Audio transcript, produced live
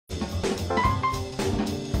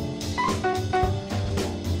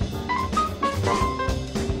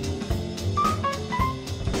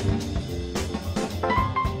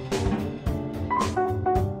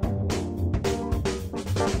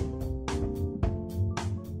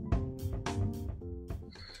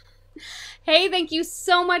Hey, thank you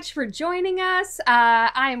so much for joining us.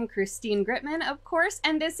 I'm Christine Gritmon, of course,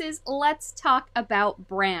 and this is Let's Talk About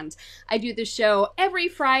Brand. I do the show every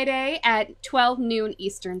Friday at 12 noon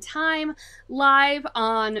Eastern Time, live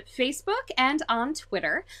on Facebook and on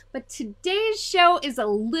Twitter. But today's show is a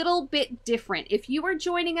little bit different. If you are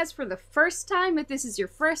joining us for the first time, if this is your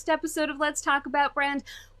first episode of Let's Talk About Brand,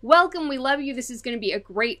 welcome, we love you. This is going to be a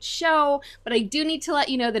great show, but I do need to let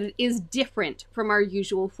you know that it is different from our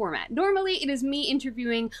usual format. Normally, it is me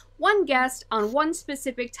interviewing one guest on one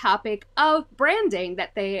specific topic of branding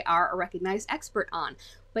that they are a recognized expert on.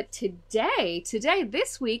 But today,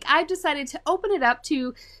 this week, I've decided to open it up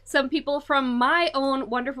to some people from my own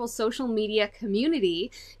wonderful social media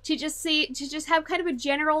community to just have kind of a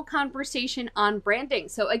general conversation on branding.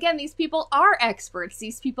 So again, these people are experts.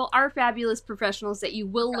 These people are fabulous professionals that you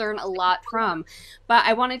will learn a lot from. But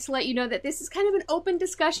I wanted to let you know that this is kind of an open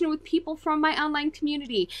discussion with people from my online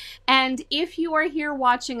community. And if you are here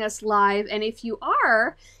watching us live, and if you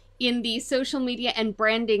are in the social media and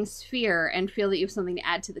branding sphere and feel that you have something to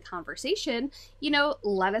add to the conversation,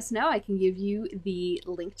 let us know. I can give you the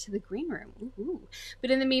link to the green room. Ooh.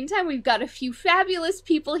 But in the meantime, we've got a few fabulous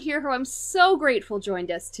people here who I'm so grateful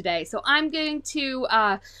joined us today. So I'm going to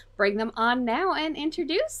bring them on now and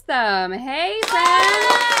introduce them. Hey, friends.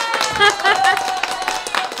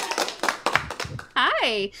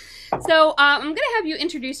 Hi. So I'm going to have you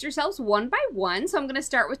introduce yourselves one by one. So I'm going to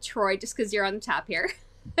start with Troy, just because you're on the top here.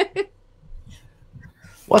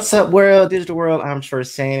 What's up, world, digital world? I'm Troy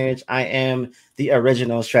Sandage. I am the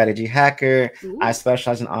original strategy hacker. Ooh. I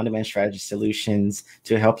specialize in on-demand strategy solutions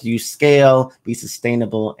to help you scale, be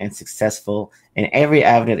sustainable, and successful in every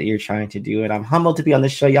avenue that you're trying to do. And I'm humbled to be on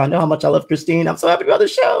this show. Y'all know how much I love Christine. I'm so happy to be on the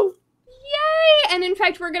show. Yay! And in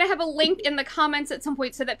fact, we're going to have a link in the comments at some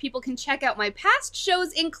point so that people can check out my past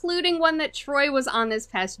shows, including one that Troy was on this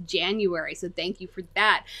past January. So thank you for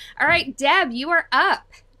that. All right, Deb, you are up.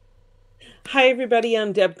 Hi, everybody.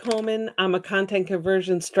 I'm Deb Coleman. I'm a content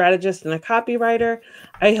conversion strategist and a copywriter.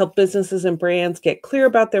 I help businesses and brands get clear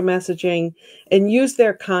about their messaging and use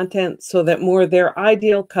their content so that more of their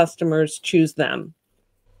ideal customers choose them.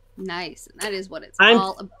 Nice. That is what it's I'm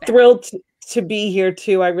all about. Thrilled to be here,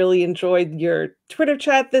 too. I really enjoyed your Twitter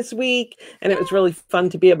chat this week, and it was really fun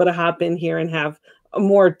to be able to hop in here and have a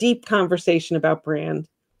more deep conversation about brand.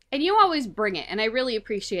 And you always bring it, and I really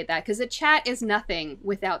appreciate that, because a chat is nothing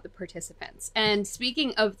without the participants. And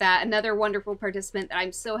speaking of that, another wonderful participant that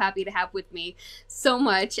I'm so happy to have with me so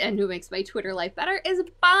much and who makes my Twitter life better is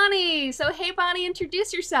Bonnie. So hey, Bonnie,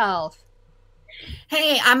 introduce yourself.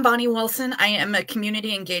 Hey, I'm Bonnie Wilson. I am a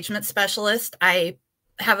community engagement specialist. I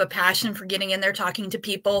have a passion for getting in there, talking to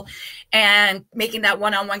people, and making that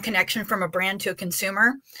one-on-one connection from a brand to a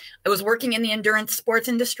consumer. I was working in the endurance sports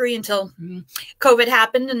industry until COVID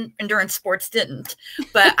happened, and endurance sports didn't.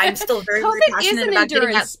 But I'm still very, very passionate about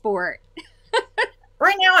getting out. Sport.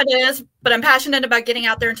 Right now it is, but I'm passionate about getting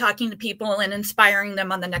out there and talking to people and inspiring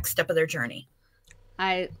them on the next step of their journey.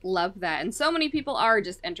 I love that. And so many people are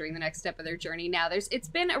just entering the next step of their journey now. It's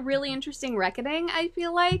been a really interesting reckoning, I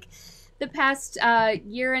feel like, the past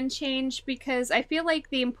year and change, because I feel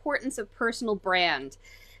like the importance of personal brand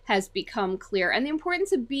has become clear, and the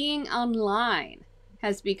importance of being online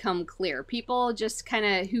has become clear. People just kind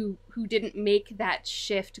of who didn't make that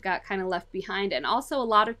shift got kind of left behind, and also a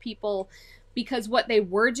lot of people, because what they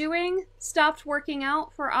were doing stopped working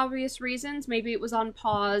out for obvious reasons. Maybe it was on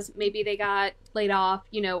pause, maybe they got laid off,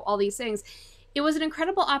 all these things. It was an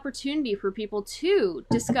incredible opportunity for people to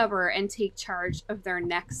discover and take charge of their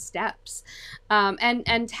next steps.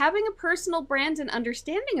 And having a personal brand and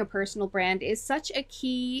understanding a personal brand is such a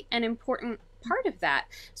key and important part of that.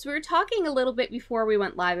 So we were talking a little bit before we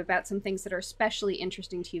went live about some things that are especially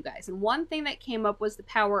interesting to you guys. And one thing that came up was the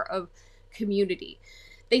power of community.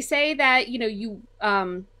 They say that,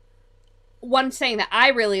 one saying that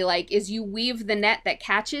I really like is you weave the net that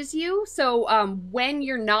catches you. So when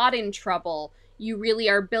you're not in trouble, you really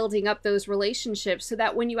are building up those relationships so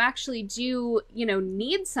that when you actually do,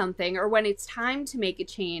 need something, or when it's time to make a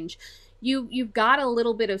change, you've got a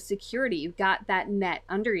little bit of security. You've got that net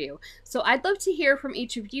under you. So I'd love to hear from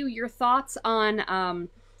each of you your thoughts on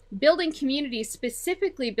building community,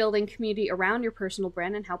 specifically building community around your personal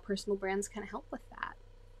brand, and how personal brands can help with that.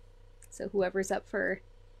 So whoever's up for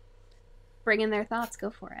bringing their thoughts, go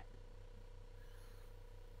for it.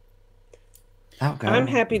 Oh, God. I'm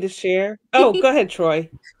happy to share. Oh, go ahead, Troy.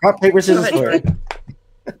 Rock, paper, scissors, story.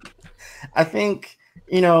 I think,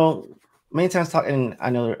 many times talking, I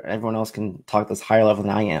know everyone else can talk this higher level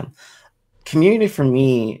than I am. Community for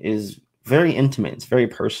me is very intimate. It's very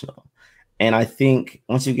personal. And I think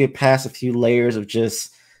once you get past a few layers of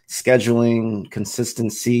just scheduling,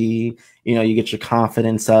 consistency, you get your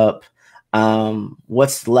confidence up.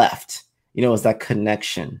 What's left, is that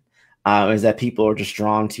connection, is that people are just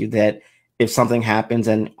drawn to you, that if something happens,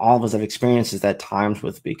 and all of us have experiences at times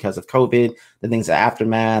with, because of COVID, the things, the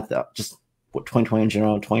aftermath, just what 2020 in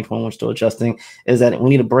general, 2021 we're still adjusting, is that we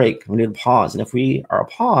need a break, we need a pause. And if we are a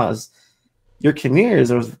pause, your communities,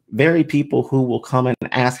 there's very people who will come in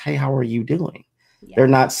and ask, hey, how are you doing? Yeah. They're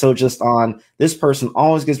not so just on, this person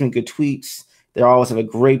always gives me good tweets, they always have a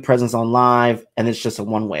great presence on live, and it's just a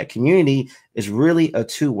one-way. A community is really a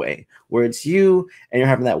two-way, where it's you and you're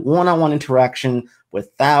having that one-on-one interaction with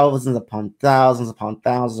thousands upon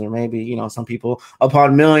thousands, or maybe, some people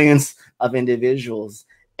upon millions of individuals.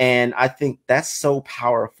 And I think that's so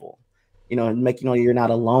powerful, make you're not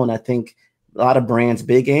alone. I think a lot of brands,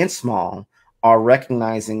 big and small, are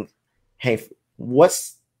recognizing, hey,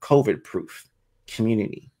 what's COVID proof?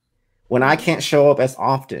 Community. When I can't show up as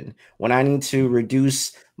often, when I need to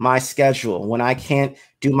reduce my schedule, when I can't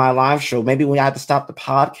do my live show, maybe when I have to stop the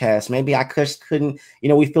podcast, maybe I just couldn't,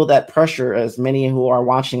 we feel that pressure, as many who are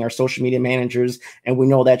watching are social media managers, and we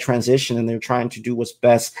know that transition, and they're trying to do what's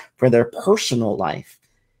best for their personal life.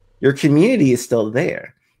 Your community is still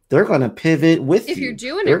there. They're going to pivot with you. If you're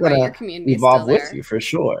doing it right, your community evolve is still there with you, for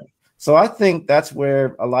sure. So I think that's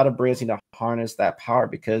where a lot of brands need to harness that power,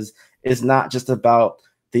 because it's not just about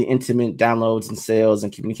the intimate downloads and sales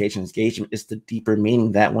and communication engagement. It's the deeper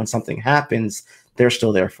meaning that when something happens, they're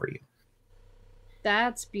still there for you.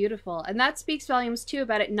 That's beautiful. And that speaks volumes too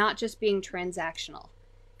about it not just being transactional,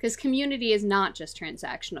 because community is not just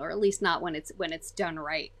transactional, or at least not when it's done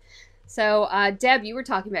right. So Deb, you were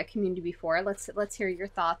talking about community before. Let's hear your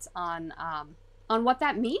thoughts on what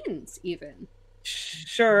that means even.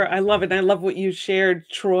 Sure. I love it. I love what you shared,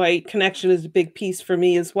 Troy. Connection is a big piece for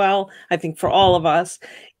me as well, I think for all of us.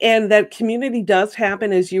 And that community does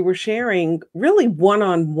happen, as you were sharing, really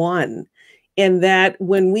one-on-one. And that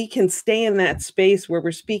when we can stay in that space where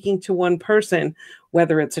we're speaking to one person,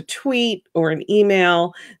 whether it's a tweet or an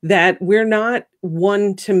email, that we're not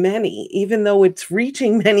one to many, even though it's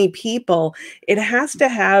reaching many people, it has to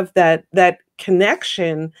have that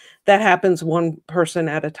connection that happens one person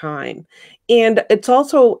at a time. And it's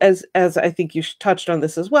also, as I think you touched on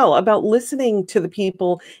this as well, about listening to the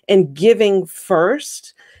people and giving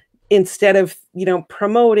first, instead of,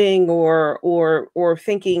 promoting or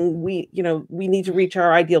thinking we need to reach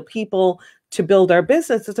our ideal people to build our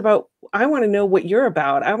business. It's about, I want to know what you're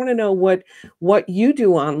about. I want to know what you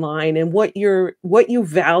do online and what you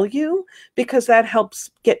value, because that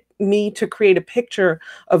helps get me to create a picture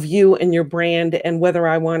of you and your brand, and whether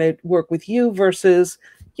I want to work with you versus,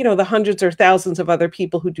 the hundreds or thousands of other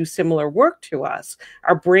people who do similar work to us.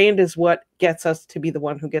 Our brand is what gets us to be the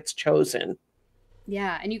one who gets chosen.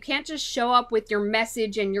 Yeah, and you can't just show up with your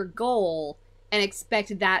message and your goal and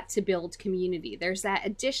expect that to build community. There's that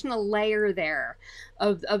additional layer there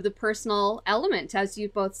of the personal element, as you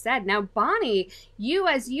both said. Now, Bonnie, you,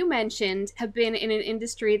 as you mentioned, have been in an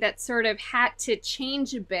industry that sort of had to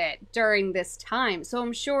change a bit during this time. So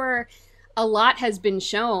I'm sure a lot has been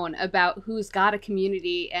shown about who's got a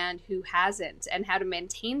community and who hasn't, and how to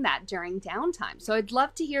maintain that during downtime. So I'd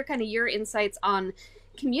love to hear kind of your insights on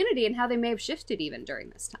community and how they may have shifted even during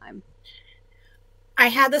this time. I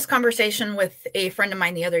had this conversation with a friend of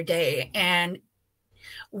mine the other day, and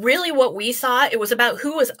really what we saw, it was about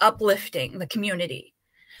who was uplifting the community.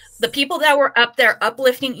 The people that were up there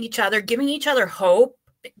uplifting each other, giving each other hope,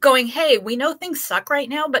 going, hey, we know things suck right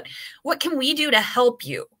now, but what can we do to help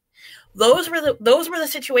you? Those were the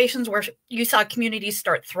situations where you saw communities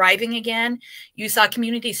start thriving again. You saw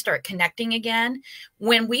communities start connecting again.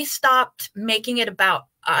 When we stopped making it about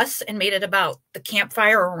us and made it about the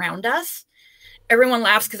campfire around us. Everyone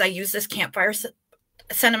laughs because I use this campfire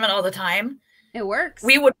sentiment all the time. It works.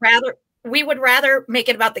 We would rather make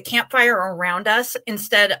it about the campfire around us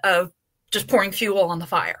instead of just pouring fuel on the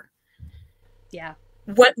fire. Yeah.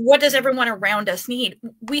 What does everyone around us need?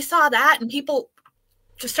 We saw that, and people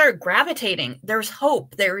just started gravitating. There's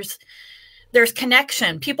hope. There's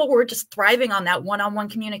connection. People were just thriving on that one-on-one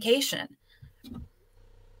communication.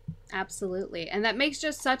 Absolutely. And that makes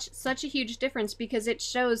just such a huge difference, because it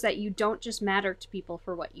shows that you don't just matter to people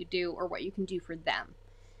for what you do or what you can do for them.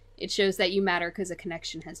 It shows that you matter because a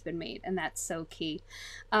connection has been made, and that's so key.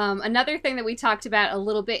 Another thing that we talked about a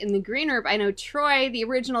little bit in the Green Herb, I know Troy, the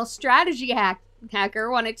original strategy hacker,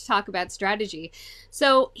 wanted to talk about strategy.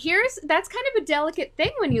 So that's kind of a delicate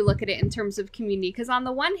thing when you look at it in terms of community, because on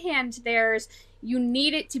the one hand, you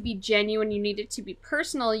need it to be genuine, you need it to be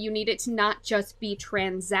personal, you need it to not just be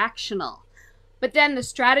transactional. But then the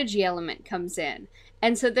strategy element comes in.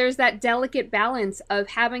 And so there's that delicate balance of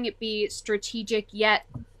having it be strategic yet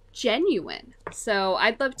genuine. So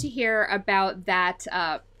I'd love to hear about that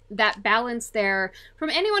that balance there from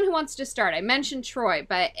anyone who wants to start. I mentioned Troy,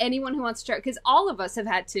 but anyone who wants to start, because all of us have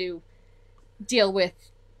had to deal with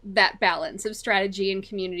that balance of strategy and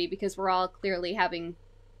community because we're all clearly having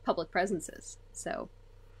public presences. So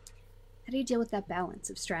how do you deal with that balance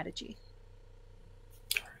of strategy?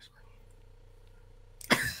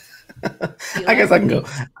 I guess I can go.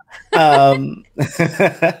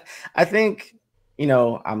 I think, you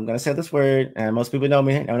know, I'm going to say this word, and most people know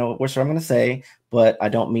me. I don't know what word I'm going to say, but I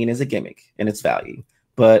don't mean as a gimmick and its value.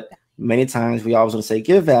 But many times we always want to say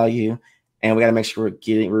give value, and we got to make sure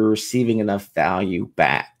we're receiving enough value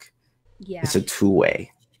back. Yeah. It's a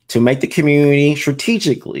two-way. To make the community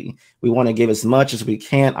strategically, we want to give as much as we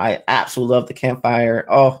can. I absolutely love the campfire.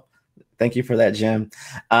 Oh, thank you for that, Jim.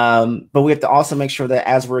 But we have to also make sure that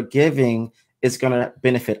as we're giving, it's going to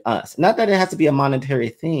benefit us. Not that it has to be a monetary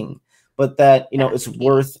thing, but that, you know, it's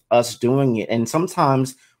worth us doing it. And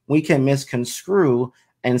sometimes we can misconstrue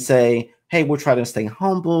and say, hey, we're trying to stay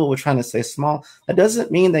humble, we're trying to stay small. That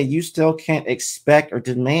doesn't mean that you still can't expect or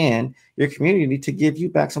demand your community to give you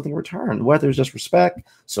back something in return, whether it's just respect,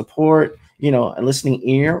 support, you know, a listening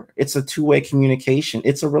ear. It's a two-way communication.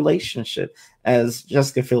 It's a relationship, as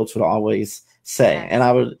Jessica Phillips would always say. Yes. And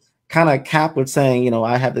I would kind of cap with saying, you know,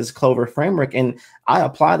 I have this Clover framework and I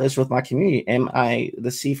apply this with my community. Am I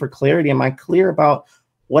the C for clarity? Am I clear about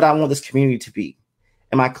what I want this community to be?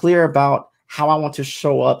 Am I clear about how I want to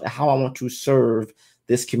show up, how I want to serve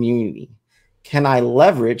this community? Can I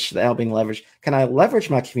leverage the helping leverage? Can I leverage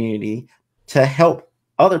my community to help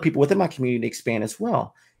other people within my community expand as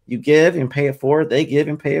well? You give and pay it forward. They give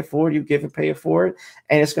and pay it forward. You give and pay it forward,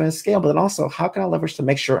 and it's going to scale. But then also, how can I leverage to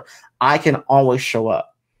make sure I can always show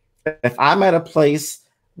up? If I'm at a place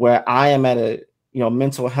where I am at a, you know,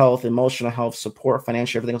 mental health, emotional health, support,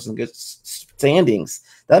 financial, everything else in good standings,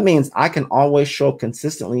 that means I can always show up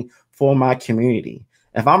consistently for my community.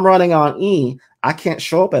 If I'm running on E, I can't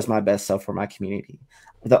show up as my best self for my community.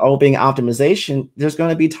 The O being optimization, there's going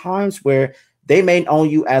to be times where they may know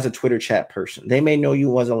you as a Twitter chat person. They may know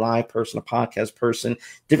you as a live person, a podcast person,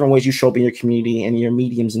 different ways you show up in your community and your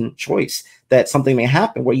mediums and choice, that something may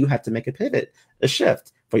happen where you have to make a pivot, a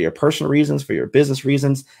shift for your personal reasons, for your business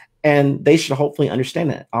reasons. And they should hopefully understand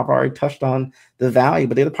that. I've already touched on the value,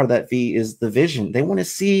 but the other part of that V is the vision. They want to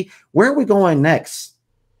see, where are we going next?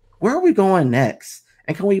 Where are we going next?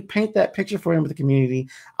 And can we paint that picture for them with the community?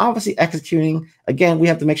 Obviously executing, again, we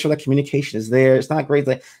have to make sure that communication is there. It's not great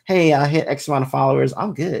that, hey, I hit X amount of followers,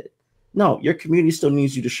 I'm good. No, your community still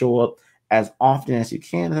needs you to show up as often as you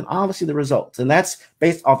can. And then obviously the results. And that's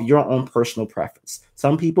based off your own personal preference.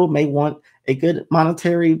 Some people may want a good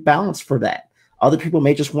monetary balance for that. Other people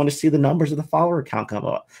may just want to see the numbers of the follower count come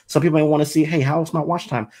up. Some people may want to see, hey, how's my watch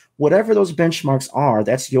time? Whatever those benchmarks are,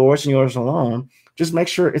 that's yours and yours alone. Just make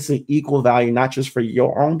sure it's an equal value, not just for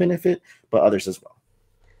your own benefit, but others as well.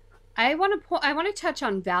 I want to touch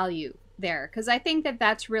on value there, because I think that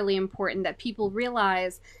that's really important, that people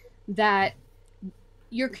realize that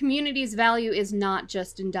your community's value is not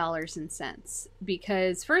just in dollars and cents.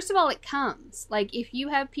 Because first of all, it comes. Like, if you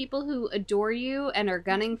have people who adore you and are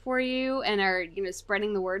gunning for you and are, you know,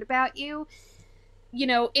 spreading the word about you, you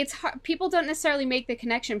know, it's hard. People don't necessarily make the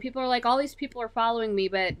connection. People are like, all these people are following me,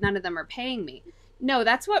 but none of them are paying me. No,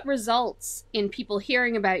 that's what results in people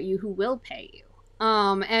hearing about you who will pay you.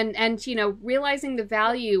 And you know, realizing the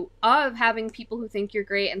value of having people who think you're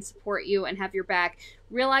great and support you and have your back,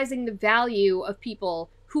 realizing the value of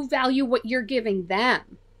people who value what you're giving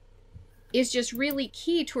them is just really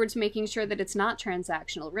key towards making sure that it's not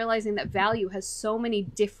transactional, realizing that value has so many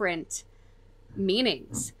different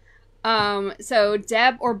meanings. So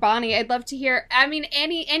Deb or Bonnie, I'd love to hear, I mean,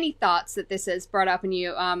 any thoughts that this has brought up in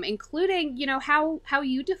you, including, you know, how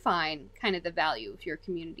you define kind of the value of your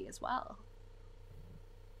community as well.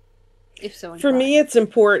 If so, for me, it's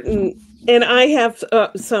important, and I have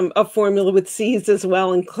a formula with C's as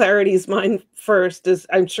well, and clarity's mine first, as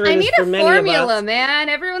I'm sure it is for many of us. I need a formula, man.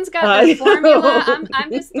 Everyone's got their formula.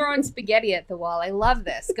 I'm just throwing spaghetti at the wall. I love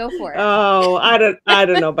this. Go for it. Oh, I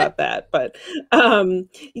don't know about that, but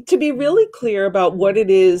to be really clear about what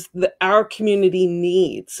it is that our community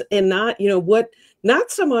needs, and not, you know,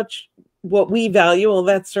 not so much what we value. Well,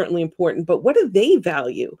 that's certainly important, but what do they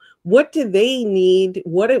value? What do they need?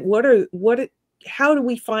 What how do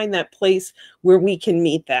we find that place where we can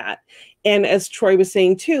meet that? And as Troy was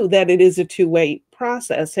saying too, that it is a two-way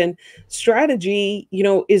process. And strategy, you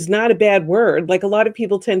know, is not a bad word. Like a lot of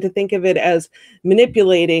people tend to think of it as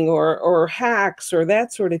manipulating or hacks or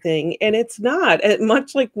that sort of thing. And it's not.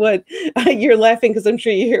 Much like what you're laughing because I'm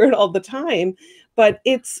sure you hear it all the time. But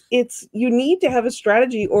it's you need to have a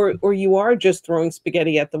strategy or you are just throwing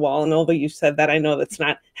spaghetti at the wall. And although you said that, I know that's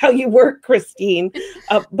not how you work, Christine.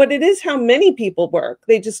 But it is how many people work.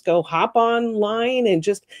 They just go hop online and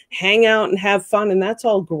just hang out and have fun. And that's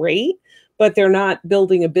all great. But they're not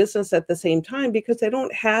building a business at the same time because they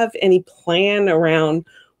don't have any plan around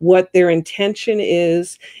what their intention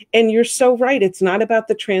is. And you're so right. It's not about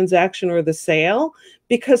the transaction or the sale,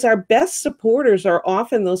 because our best supporters are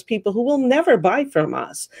often those people who will never buy from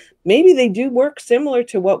us. Maybe they do work similar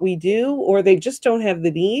to what we do, or they just don't have the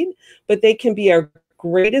need, but they can be our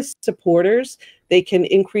greatest supporters. They can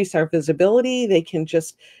increase our visibility. They can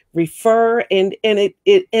just refer and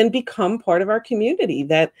become part of our community.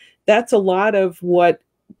 That's a lot of what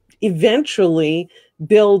eventually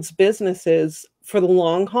builds businesses for the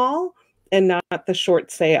long haul and not the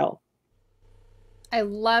short sale. I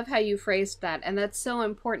love how you phrased that, and that's so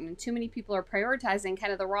important. Too many people are prioritizing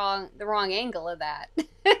kind of the wrong angle of that.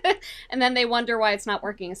 And then they wonder why it's not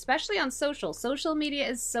working, especially on social. Social media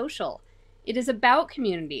is social. It is about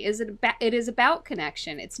community. It is about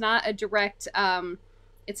connection. It's not a direct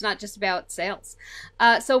it's not just about sales.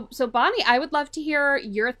 So Bonnie, I would love to hear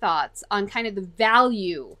your thoughts on kind of the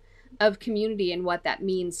value of community and what that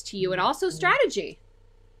means to you, and also strategy.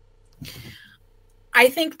 I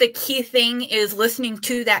think the key thing is listening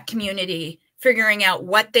to that community, figuring out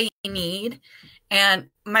what they need. And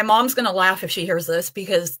my mom's going to laugh if she hears this,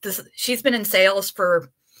 because she's been in sales for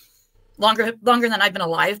longer than I've been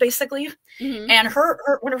alive, basically. Mm-hmm. And her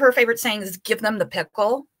one of her favorite sayings is give them the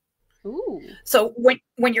pickle. Ooh. So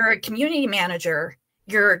when you're a community manager,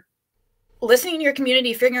 you're listening to your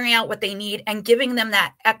community, figuring out what they need and giving them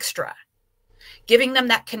that extra, giving them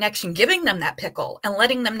that connection, giving them that pickle and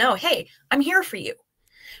letting them know, hey, I'm here for you.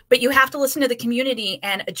 But you have to listen to the community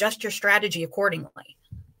and adjust your strategy accordingly.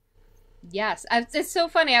 Yes. It's so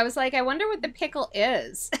funny. I was like, I wonder what the pickle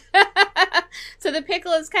is. So the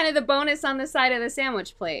pickle is kind of the bonus on the side of the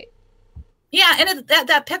sandwich plate. Yeah. And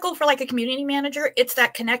that pickle for like a community manager, it's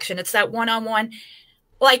that connection. It's that one-on-one.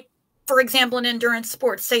 Like, for example, in endurance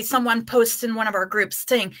sports, say someone posts in one of our groups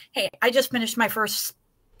saying, hey, I just finished my first,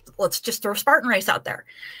 let's just throw Spartan race out there.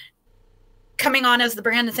 Coming on as the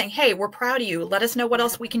brand and saying, hey, we're proud of you. Let us know what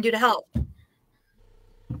else we can do to help.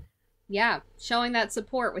 Yeah, showing that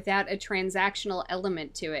support without a transactional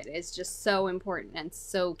element to it is just so important and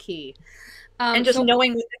so key. And just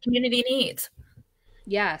knowing what the community needs.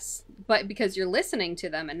 Yes, but because you're listening to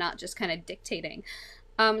them and not just kind of dictating.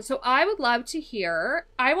 So I would love to hear,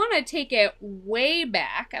 I want to take it way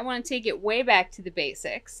back. I want to take it way back to the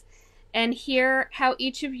basics and hear how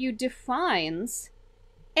each of you defines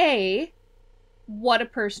A, what a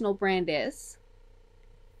personal brand is,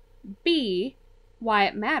 B, why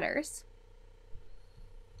it matters,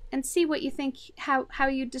 and see what you think, how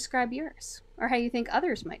you describe yours, or how you think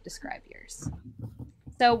others might describe yours.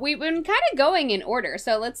 So we've been kind of going in order,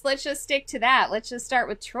 so let's just stick to that. Let's just start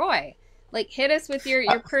with Troy. Like, hit us with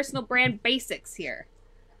your personal brand basics here.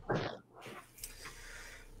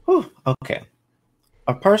 Okay.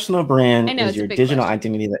 A personal brand is your digital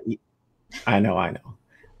identity that I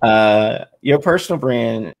know. Your personal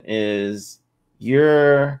brand is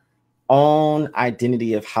your own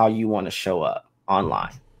identity of how you want to show up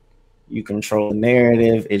online. You control the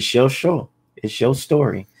narrative. It's your show. It's your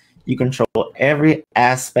story. You control every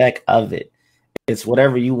aspect of it. It's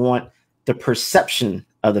whatever you want the perception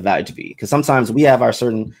of the value to be. Because sometimes we have our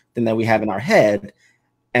certain thing that we have in our head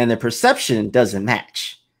and the perception doesn't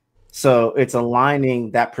match. So it's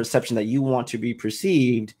aligning that perception that you want to be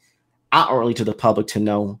perceived outwardly to the public to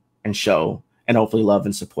know and show and hopefully love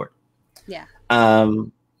and support. Yeah.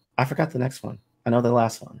 I forgot the next one. I know the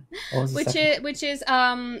last one. Which is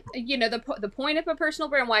you know, the point of a personal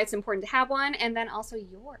brand, why it's important to have one, and then also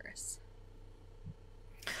yours.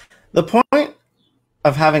 The point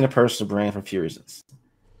of having a personal brand for a few reasons,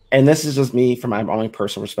 and this is just me from my own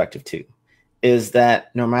personal perspective too, is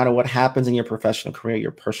that no matter what happens in your professional career,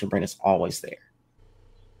 your personal brand is always there.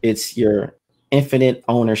 It's your infinite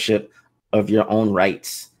ownership of your own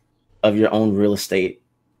rights, of your own real estate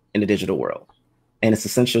in the digital world. And it's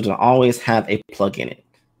essential to always have a plug in it,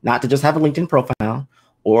 not to just have a LinkedIn profile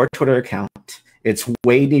or a Twitter account. It's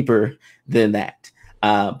way deeper than that.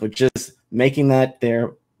 But just making that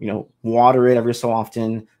there, you know, water it every so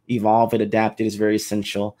often, evolve it, adapt it is very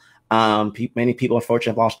essential. Many people,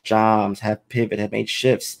 unfortunately, have lost jobs, have pivoted, have made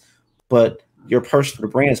shifts, but your personal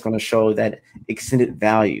brand is going to show that extended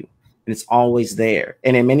value, and it's always there.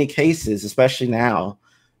 And in many cases, especially now,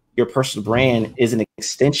 your personal brand is an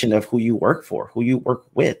extension of who you work for, who you work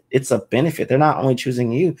with. It's a benefit. They're not only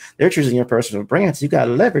choosing you, they're choosing your personal brand. So you got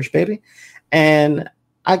leverage, baby. And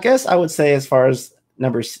I guess I would say, as far as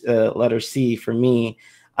letter C for me,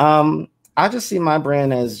 I just see my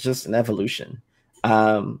brand as just an evolution.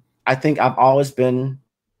 I think I've always been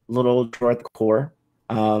a little Troy at the core.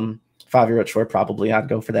 5-year-old Troy, probably I'd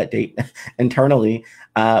go for that date internally.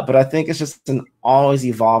 But I think it's just an always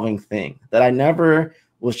evolving thing that I never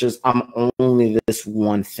was just, I'm only this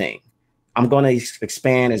one thing. I'm going to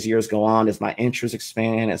expand as years go on, as my interests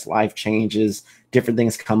expand, as life changes, different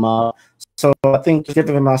things come up. So I think just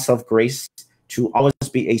giving myself grace to always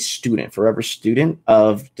be a student, forever student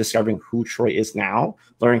of discovering who Troy is now,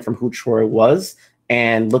 learning from who Troy was,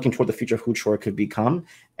 and looking toward the future of who Troy could become.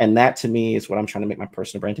 And that, to me, is what I'm trying to make my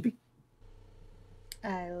personal brand to be.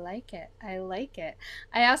 I like it. I like it.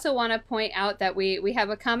 I also want to point out that we have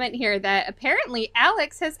a comment here that apparently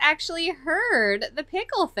Alex has actually heard the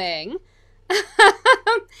pickle thing.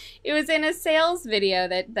 It was in a sales video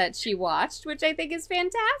that she watched, which I think is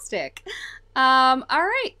fantastic. All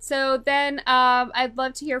right, so then I'd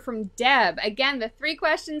love to hear from Deb. Again, the 3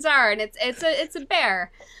 questions are, and it's a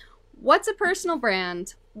bear. What's a personal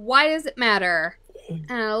brand? Why does it matter? And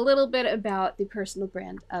a little bit about the personal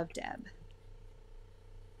brand of Deb.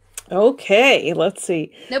 Okay, let's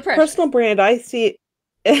see. No pressure. Personal brand, I see it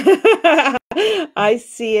I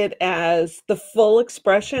see it as the full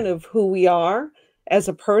expression of who we are as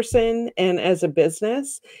a person and as a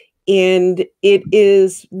business. And it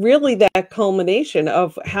is really that culmination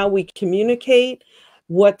of how we communicate,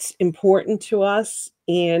 what's important to us,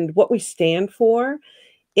 and what we stand for,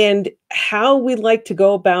 and how we like to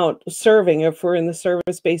go about serving if we're in the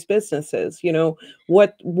service-based businesses.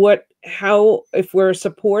 How, if we're a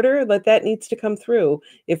supporter, that needs to come through.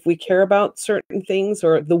 If we care about certain things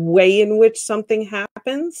or the way in which something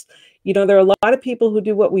happens, there are a lot of people who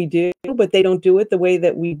do what we do, but they don't do it the way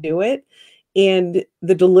that we do it. And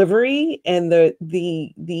the delivery and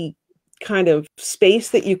the kind of space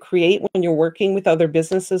that you create when you're working with other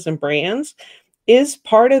businesses and brands is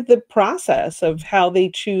part of the process of how they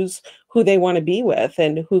choose who they want to be with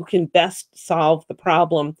and who can best solve the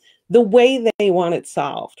problem the way they want it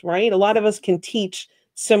solved, right? A lot of us can teach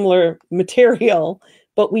similar material,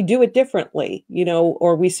 but we do it differently,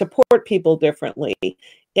 or we support people differently.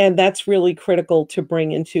 And that's really critical to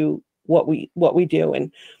bring into what we do.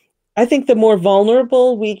 And I think the more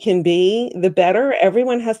vulnerable we can be, the better.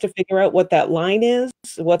 Everyone has to figure out what that line is,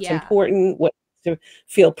 what's important, what to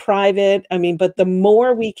feel private. But the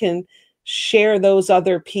more we can share those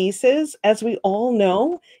other pieces, as we all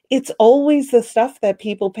know, it's always the stuff that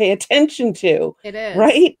people pay attention to. It is.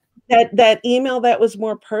 Right? That email that was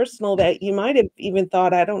more personal, that you might have even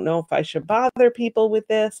thought, I don't know if I should bother people with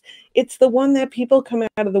this. It's the one that people come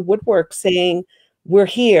out of the woodwork saying, we're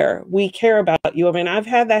here, we care about you. I've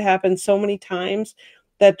had that happen so many times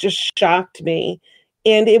that just shocked me.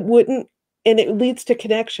 And it leads to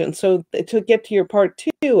connection. So to get to your part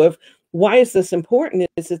 2 of why is this important,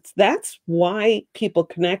 that's why people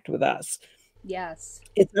connect with us. Yes.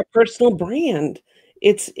 It's our personal brand.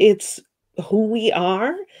 It's who we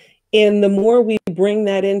are. And the more we bring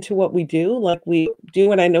that into what we do, like we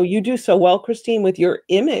do, and I know you do so well, Christine, with your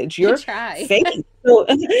image, your face. So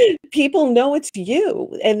people know it's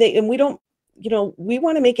you, and we don't, we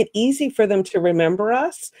want to make it easy for them to remember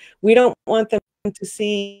us. We don't want them to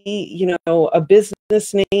see, a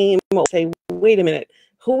business name or say, wait a minute,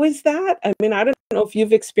 who is that? I don't know if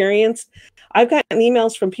you've experienced, I've gotten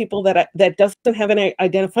emails from people that doesn't have any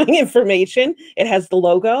identifying information. It has the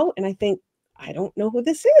logo, and I think, I don't know who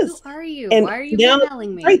this is. Who are you? And why are you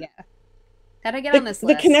emailing me? Right, How do I get on this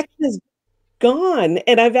list? The connection is gone.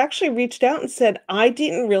 And I've actually reached out and said, I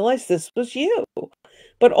didn't realize this was you.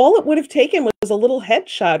 But all it would have taken was a little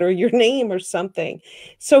headshot or your name or something.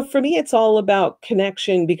 So for me, it's all about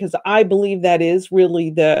connection, because I believe that is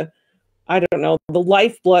really the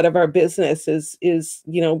lifeblood of our business is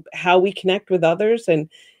how we connect with others and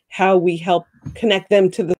how we help connect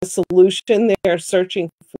them to the solution they're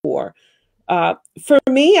searching for. For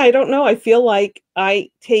me, I don't know. I feel like I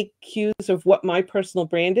take cues of what my personal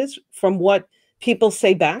brand is from what people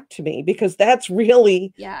say back to me, because that's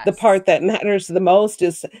really the part that matters the most,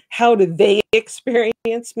 is how do they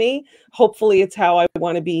experience me? Hopefully it's how I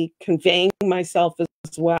want to be conveying myself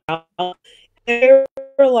as well. There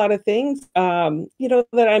are a lot of things,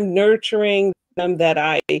 that I'm nurturing them, that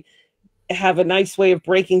I have a nice way of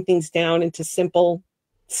breaking things down into simple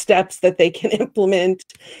steps that they can implement,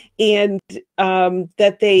 and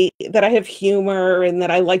that I have humor, and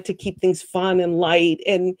that I like to keep things fun and light.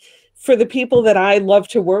 And for the people that I love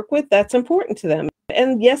to work with, that's important to them.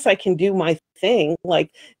 And yes, I can do my thing.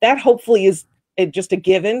 Like, that hopefully is just a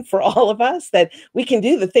given for all of us, that we can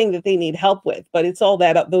do the thing that they need help with. But it's all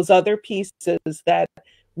that those other pieces that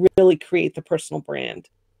really create the personal brand.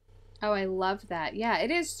 Oh, I love that. Yeah, it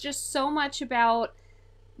is just so much about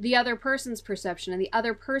the other person's perception and the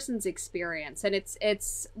other person's experience. And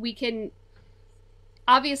we can,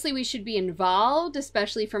 obviously we should be involved,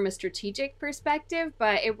 especially from a strategic perspective,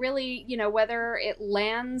 but it really, whether it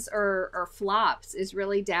lands or flops is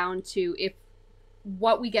really down to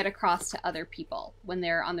what we get across to other people when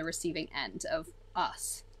they're on the receiving end of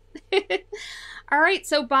us. All right,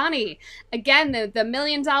 so Bonnie, again, the $1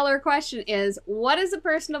 million question is, what is a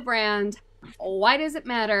personal brand? Why does it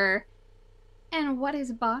matter? And what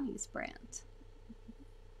is Bonnie's brand?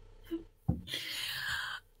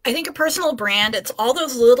 I think a personal brand, it's all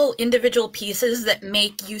those little individual pieces that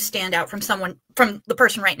make you stand out from the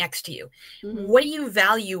person right next to you. Mm-hmm. What do you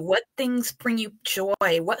value? What things bring you joy?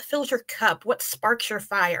 What fills your cup? What sparks your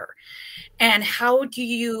fire? And how do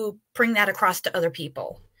you bring that across to other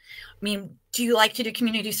people? I mean, do you like to do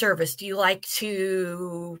community service? Do you like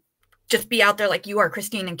to just be out there like you are,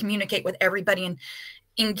 Christine, and communicate with everybody and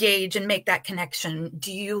engage and make that connection?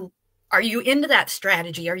 Are you into that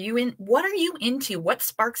strategy? What are you into? What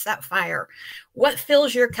sparks that fire? What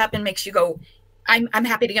fills your cup and makes you go, I'm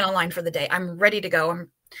happy to get online for the day. I'm ready to go.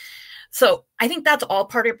 So I think that's all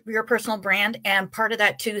part of your personal brand. And part of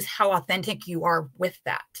that too is how authentic you are with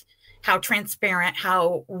that, how transparent,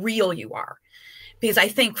 how real you are. Because I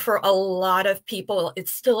think for a lot of people,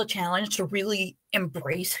 it's still a challenge to really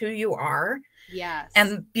embrace who you are. Yes.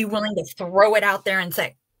 And be willing to throw it out there and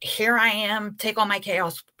say, here I am, take all my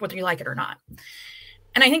chaos, whether you like it or not.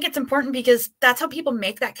 And I think it's important because that's how people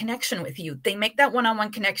make that connection with you. They make that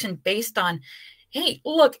one-on-one connection based on, hey,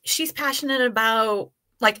 look, she's passionate about,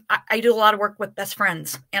 like, I do a lot of work with Best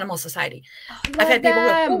Friends, Animal Society. I've had people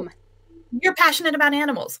go, oh, you're passionate about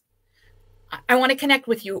animals. I want to connect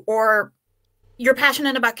with you. Or you're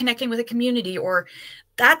passionate about connecting with a community, or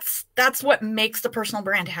that's what makes the personal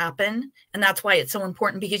brand happen. And that's why it's so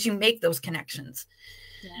important, because you make those connections.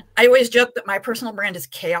 Yeah. I always joke that my personal brand is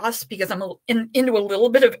chaos because I'm into a little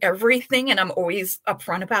bit of everything, and I'm always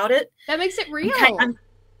upfront about it. That makes it real.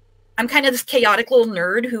 I'm kind of this chaotic little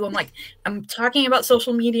nerd who I'm talking about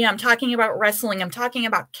social media. I'm talking about wrestling. I'm talking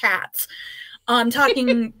about cats. I'm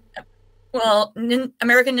talking... Well,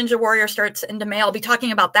 American Ninja Warrior starts into May. I'll be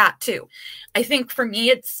talking about that too. I think for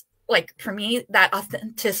me, that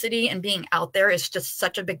authenticity and being out there is just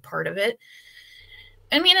such a big part of it.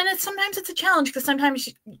 I mean, and sometimes it's a challenge because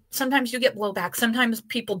sometimes you get blowback. Sometimes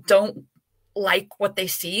people don't like what they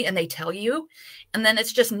see and they tell you. And then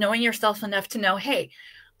it's just knowing yourself enough to know, hey,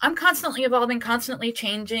 I'm constantly evolving, constantly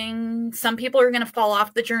changing. Some people are going to fall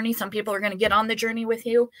off the journey. Some people are going to get on the journey with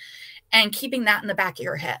you, and keeping that in the back of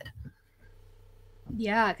your head.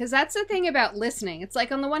 Yeah, because that's the thing about listening. It's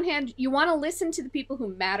like, on the one hand, you want to listen to the people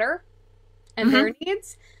who matter and their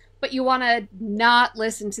needs, but you want to not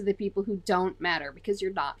listen to the people who don't matter because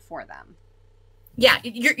you're not for them. Yeah,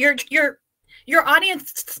 your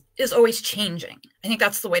audience is always changing. I think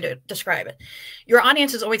that's the way to describe it. Your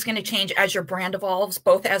audience is always going to change as your brand evolves,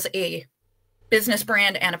 both as a business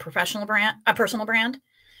brand and a professional brand, a personal brand.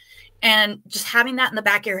 And just having that in the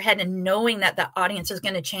back of your head and knowing that the audience is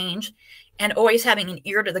going to change, and always having an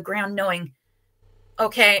ear to the ground, knowing,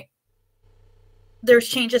 okay, there's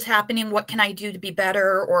changes happening. What can I do to be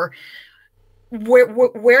better? Or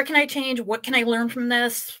where can I change? What can I learn from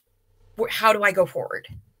this? How do I go forward?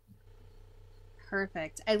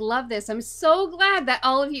 Perfect. I love this. I'm so glad that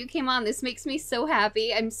all of you came on. This makes me so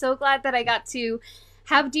happy. I'm so glad that I got to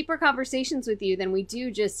have deeper conversations with you than we do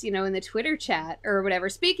just, in the Twitter chat or whatever.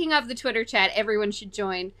 Speaking of the Twitter chat, everyone should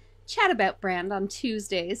join Chat About Brand on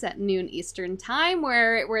Tuesdays at noon Eastern time,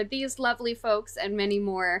 where these lovely folks and many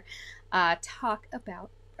more talk about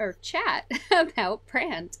or chat about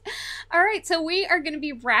brand. All right, so we are going to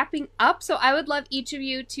be wrapping up. So I would love each of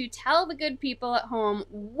you to tell the good people at home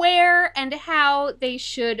where and how they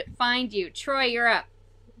should find you. Troy, you're up.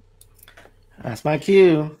 That's my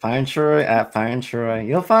cue. Find Troy at Find Troy.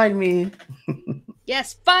 You'll find me.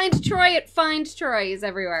 Yes, find Troy at Find Troy. He's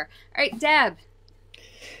everywhere. All right, Deb.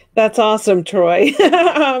 That's awesome, Troy.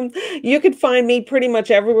 You can find me pretty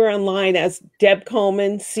much everywhere online as Deb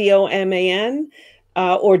Coman, Coman,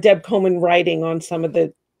 or Deb Coman Writing on some of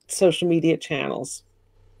the social media channels.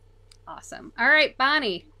 Awesome. All right,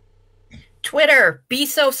 Bonnie. Twitter, Be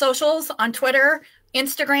So Socials on Twitter,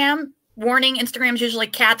 Instagram, warning, Instagram's usually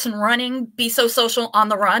cats and running. Be so social on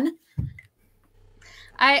the run.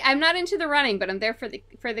 I'm not into the running, but I'm there for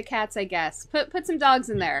the cats, I guess. Put some dogs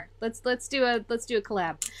in there. Let's do a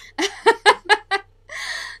collab.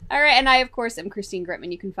 All right, and I, of course, am Christine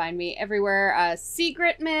Gritmon. You can find me everywhere. C.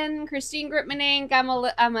 Gritmon, Christine Gritmon Inc.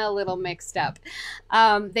 I'm a little mixed up.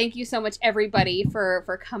 Thank you so much, everybody,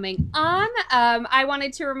 for coming on. I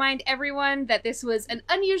wanted to remind everyone that this was an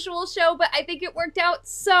unusual show, but I think it worked out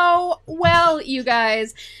so well, you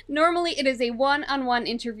guys. Normally, it is a one-on-one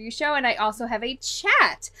interview show, and I also have a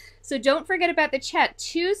chat. So don't forget about the chat.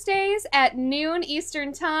 Tuesdays at noon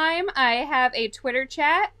Eastern Time, I have a Twitter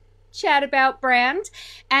chat about brand,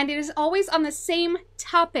 and it is always on the same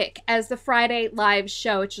topic as the Friday live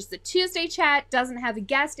show. It's just the Tuesday chat doesn't have a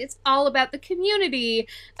guest. It's all about the community,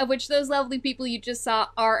 of which those lovely people you just saw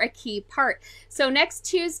are a key part. So next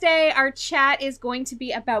Tuesday, our chat is going to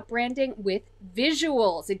be about branding with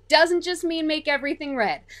visuals. It doesn't just mean make everything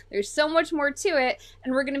red. There's so much more to it,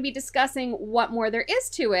 and we're going to be discussing what more there is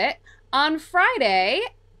to it on Friday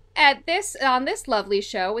on this lovely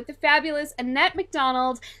show with the fabulous Annette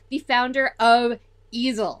McDonald, the founder of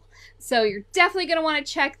Easel. So you're definitely going to want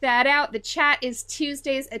to check that out. The chat is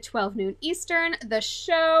Tuesdays at 12 noon Eastern. The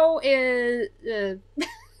show is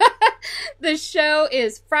the show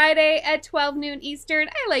is Friday at 12 noon Eastern.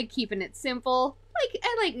 I like keeping it simple.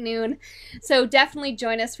 I like noon. So definitely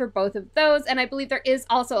join us for both of those. And I believe there is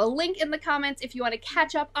also a link in the comments if you want to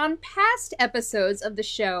catch up on past episodes of the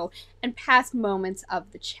show and past moments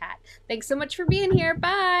of the chat. Thanks so much for being here.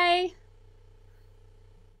 Bye.